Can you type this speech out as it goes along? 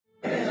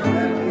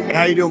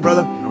How you doing,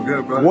 brother? I'm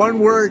good, brother. One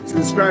word to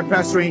describe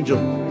Pastor Angel.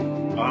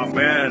 Oh,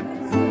 man.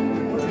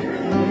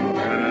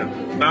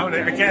 No,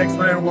 I can't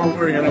explain in one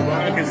word. All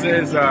I can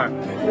say is,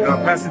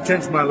 Pastor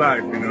changed my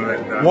life.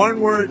 One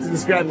word to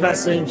describe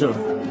Pastor Angel.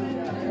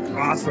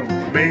 Awesome.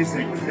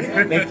 Amazing.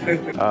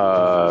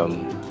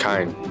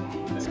 Kind.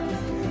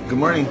 Good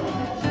morning.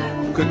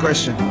 Good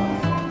question.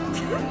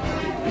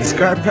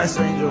 Describe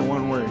Pastor Angel in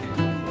one word.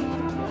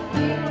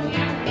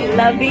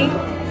 Loving.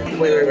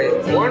 Wait.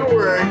 One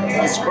word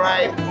to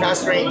describe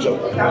Pastor Angel.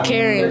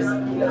 Caring.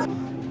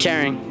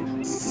 Caring.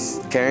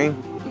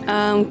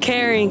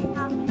 Caring.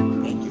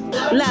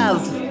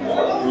 Love.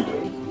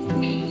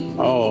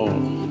 Oh.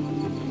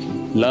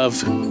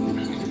 Love.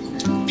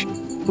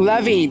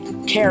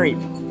 Loving. Caring.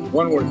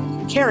 One word.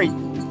 Caring.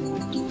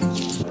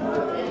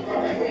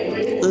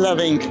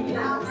 Loving.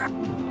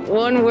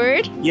 One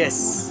word.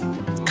 Yes.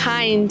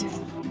 Kind.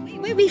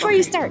 Wait, before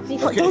you start.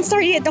 Okay. Don't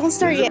start yet.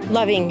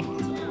 Loving.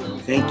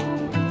 Thank you.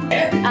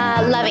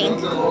 Loving.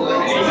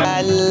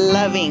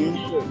 Loving.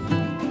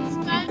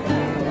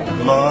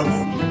 Love.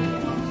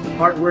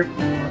 Hard work.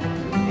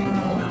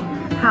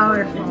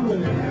 Powerful.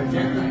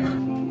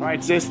 All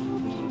right, sis.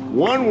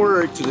 One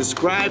word to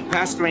describe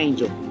Pastor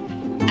Angel.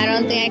 I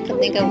don't think I could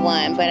think of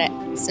one, but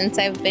since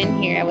I've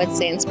been here, I would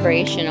say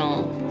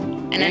inspirational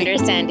and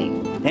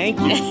understanding. Thank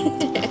you.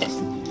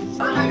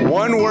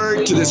 One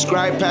word to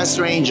describe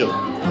Pastor Angel.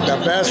 The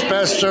best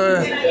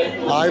pastor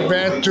I've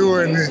been to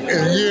in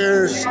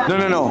years.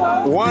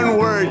 No. One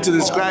word to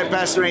describe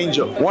Pastor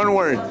Angel. One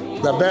word.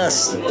 The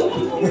best.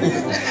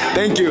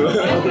 Thank you.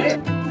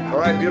 All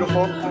right,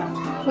 beautiful.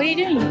 What are you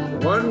doing?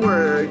 One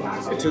word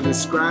to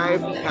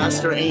describe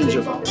Pastor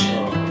Angel.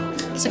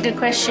 It's a good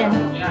question.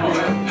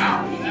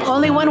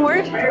 Only one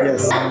word?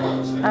 Yes.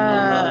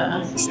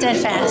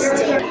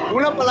 Steadfast.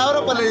 Una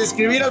palabra para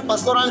describir al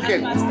Pastor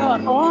Ángel.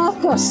 Oh,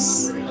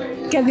 pues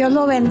que Dios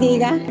lo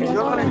bendiga. Que Dios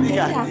lo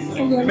bendiga.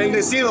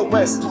 Bendecido,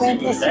 pues.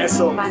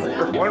 Eso.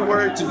 One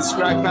word to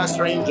describe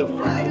Pastor Angel.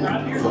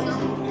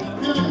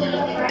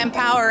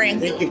 Empowering.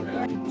 Thank you.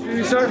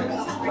 You, sir.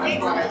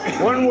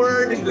 One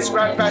word to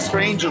describe Pastor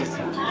Angel.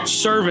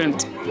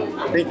 Servant.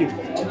 Thank you.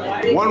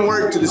 One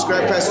word to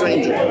describe Pastor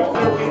Angel.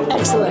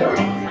 Excellent.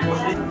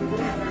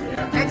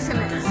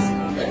 Excellence.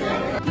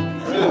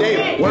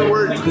 Dave, one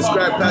word to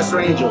describe Pastor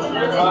Angel.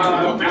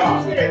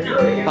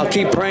 I'll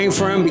keep praying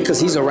for him because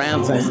he's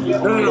around for him.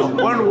 No.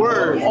 One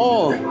word.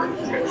 Oh.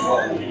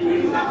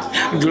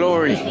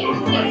 Glory.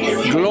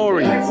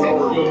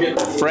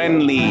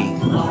 Friendly.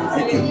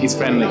 He's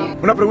friendly.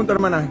 Una pregunta,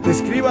 hermana.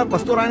 Describa a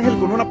Pastor Ángel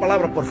con una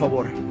palabra, por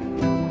favor.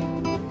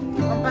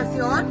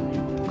 Compasión,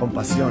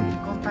 Compasión.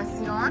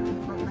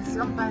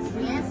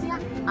 paciencia,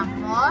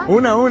 amor.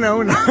 Una.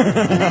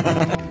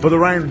 Brother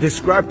Ryan,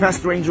 describe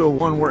Pastor Angel in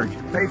one word.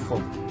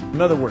 Faithful.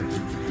 Another word.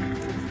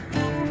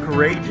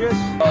 Courageous.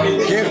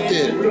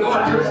 Gifted.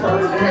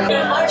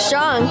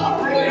 Strong.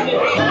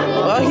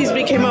 Well, he's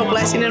become a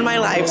blessing in my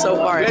life so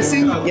far.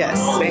 Blessing? Yes.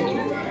 Thank you.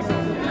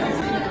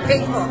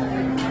 Faithful.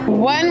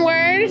 One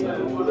word.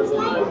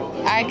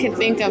 I could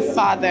think of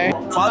father.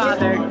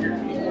 Father.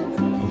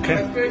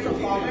 Okay.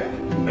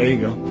 There you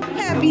go.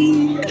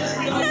 Happy.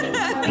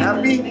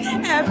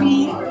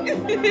 Happy?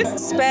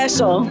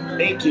 Special.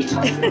 Thank you.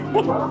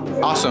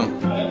 Awesome.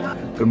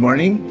 Good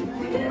morning.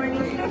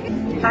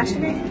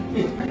 Passionate.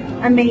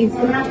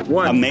 Amazing.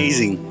 One.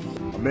 Amazing.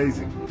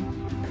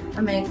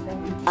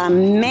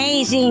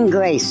 Amazing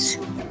grace.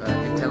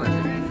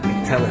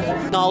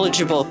 Intelligent.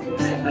 Knowledgeable.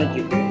 Thank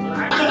you.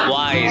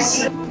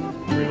 Wise.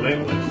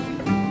 Relentless.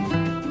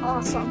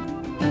 Awesome.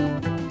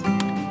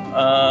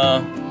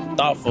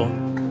 Thoughtful.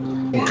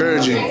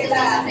 Encouraging.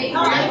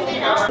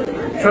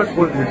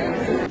 Trustworthy.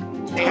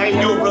 How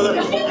you doing, brother?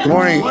 Good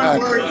morning. One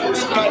word to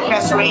describe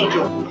Pastor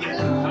Angel.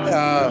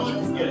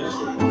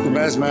 The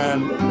best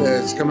man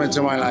that's come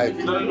into my life.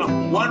 No.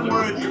 One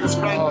word to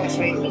describe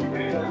Pastor Angel.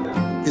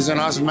 He's an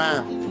awesome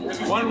man.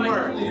 One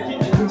word.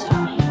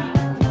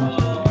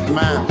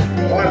 Man.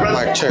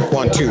 Mic check.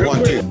 1 2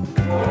 1 2.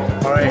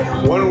 All right.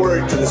 One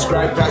word to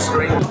describe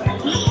Pastor Angel.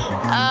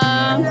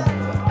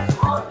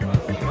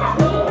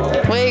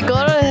 Wait,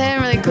 go to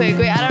him really quick.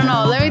 Wait, I don't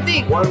know. Let me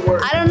think. One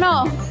word. I don't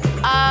know.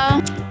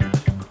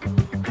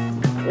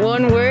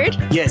 One word?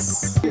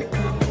 Yes.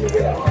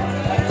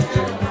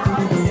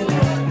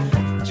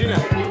 Gina.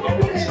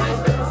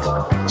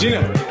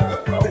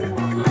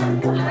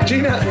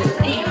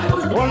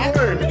 One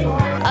word.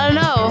 I don't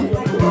know.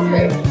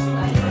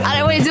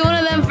 Wait, do one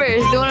of them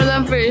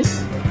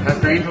first.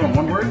 Pastor Angel in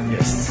one word?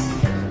 Yes.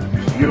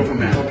 Beautiful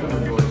man.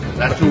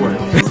 That's 2 words.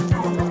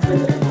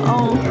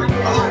 Oh.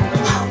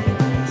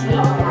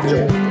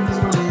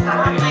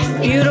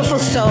 Beautiful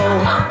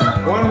soul.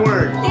 One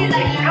word.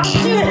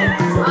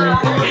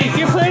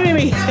 You're putting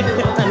me.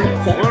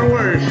 One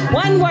word.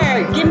 One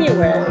word. Give me a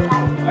word.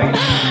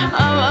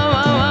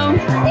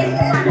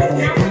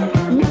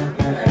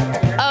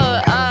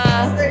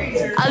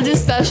 I'll do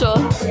special.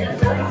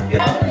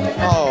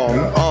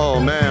 Oh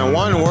man,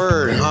 one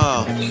word,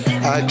 huh?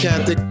 I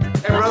can't think.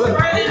 Hey, brother.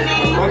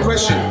 One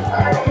question.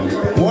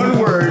 One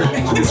word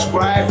to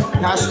describe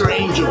Pastor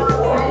Angel.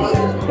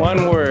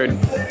 One word.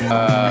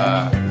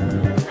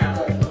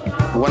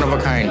 One of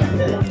a kind.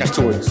 That's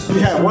 2 words.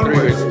 Yeah, one 3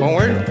 word. words. 1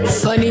 word?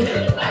 Funny.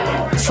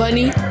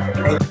 Funny.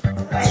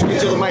 Speak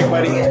to the mic,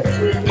 buddy.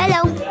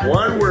 Hello.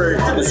 One word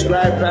to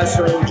describe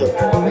Pastor Angel.